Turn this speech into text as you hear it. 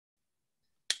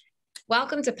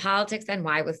Welcome to Politics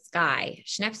NY with Sky.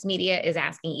 Schneps Media is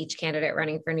asking each candidate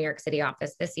running for New York City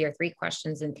office this year 3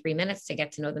 questions in 3 minutes to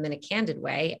get to know them in a candid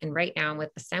way. And right now I'm with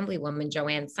Assemblywoman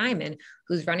Joanne Simon,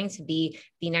 who's running to be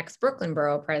the next Brooklyn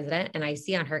Borough President. And I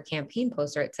see on her campaign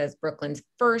poster, it says Brooklyn's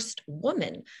first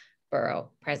woman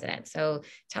Borough President. So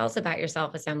tell us about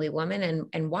yourself, Assemblywoman,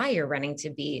 and why you're running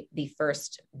to be the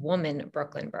first woman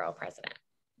Brooklyn Borough President.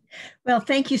 Well,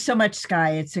 thank you so much,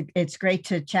 Sky. It's great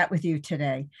to chat with you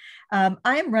today. I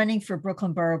am running for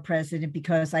Brooklyn Borough President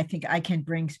because I think I can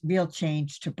bring real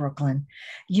change to Brooklyn.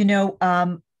 You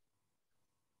know,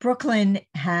 Brooklyn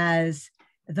has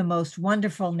the most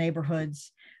wonderful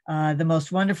neighborhoods, the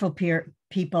most wonderful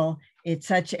people. It's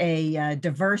such a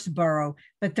diverse borough,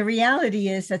 but the reality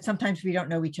is that sometimes we don't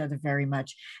know each other very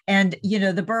much. And, you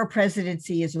know, the borough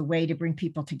presidency is a way to bring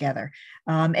people together.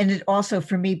 And it also,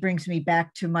 for me, brings me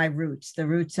back to my roots, the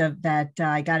roots of that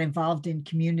I got involved in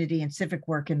community and civic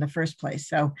work in the first place.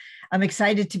 So I'm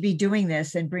excited to be doing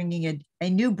this and bringing a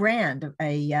new brand,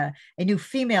 a new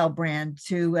female brand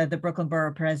to the Brooklyn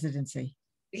Borough Presidency.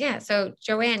 Yeah. So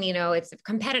Joanne, you know, it's a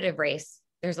competitive race.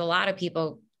 There's a lot of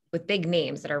people with big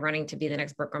names that are running to be the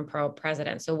next Brooklyn Borough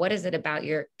President. So what is it about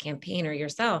your campaign or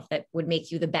yourself that would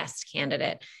make you the best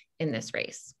candidate in this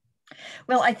race?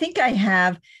 Well, I think I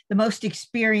have the most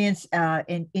experience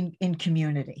in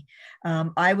community.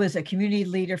 I was a community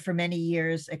leader for many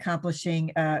years,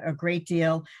 accomplishing a great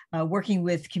deal, working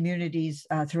with communities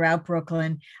throughout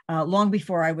Brooklyn long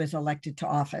before I was elected to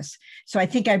office. So I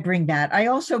think I bring that. I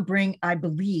also bring, I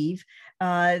believe,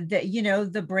 that, you know,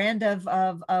 the brand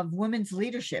of women's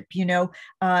leadership. You know,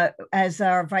 as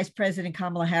our Vice President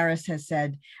Kamala Harris has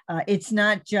said, it's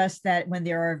not just that when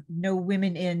there are no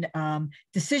women in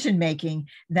decision making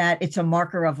that it's a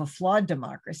marker of a flawed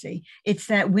democracy. It's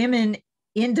that women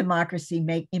in democracy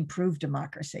make improve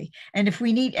democracy. And if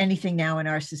we need anything now in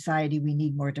our society, we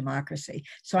need more democracy.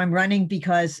 So I'm running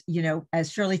because, you know,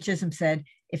 as Shirley Chisholm said,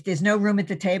 if there's no room at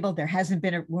the table, there hasn't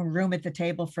been a room at the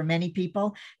table for many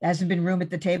people. There hasn't been room at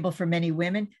the table for many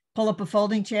women. Pull up a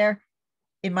folding chair.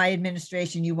 In my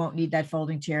administration, you won't need that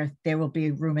folding chair. There will be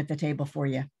room at the table for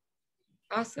you.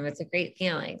 Awesome. It's a great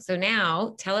feeling. So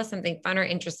now tell us something fun or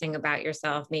interesting about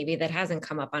yourself, maybe that hasn't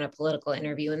come up on a political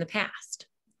interview in the past.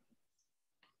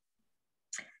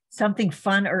 Something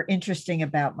fun or interesting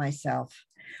about myself.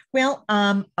 Well,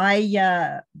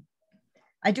 I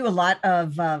do a lot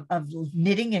of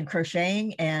knitting and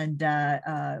crocheting and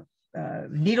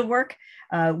needlework,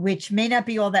 which may not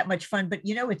be all that much fun, but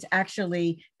you know, it's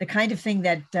actually the kind of thing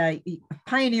that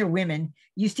pioneer women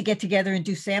used to get together and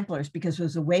do samplers because it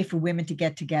was a way for women to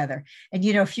get together. And,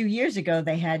 you know, a few years ago,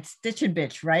 they had Stitch and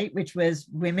Bitch, right? Which was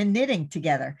women knitting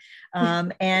together.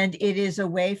 And it is a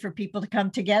way for people to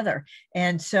come together.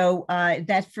 And so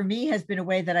that for me has been a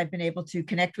way that I've been able to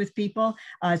connect with people.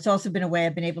 It's also been a way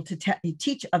I've been able to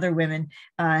teach other women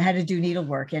how to do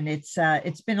needlework. And it's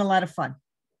been a lot of fun.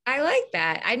 I like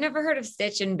that. I never heard of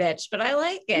Stitch and Bitch, but I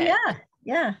like it.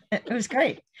 Yeah, it was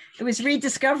great. It was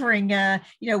rediscovering,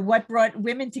 you know, what brought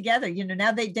women together. You know,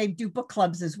 now they do book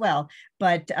clubs as well,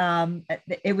 but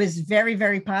it was very,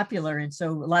 very popular. And so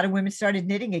a lot of women started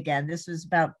knitting again. This was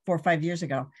about 4 or 5 years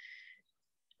ago.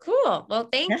 Cool. Well,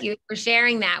 thank you for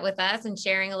sharing that with us and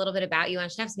sharing a little bit about you on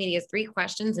Schneps Media's 3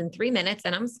 questions in 3 minutes.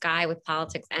 And I'm Sky with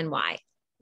Politics NY.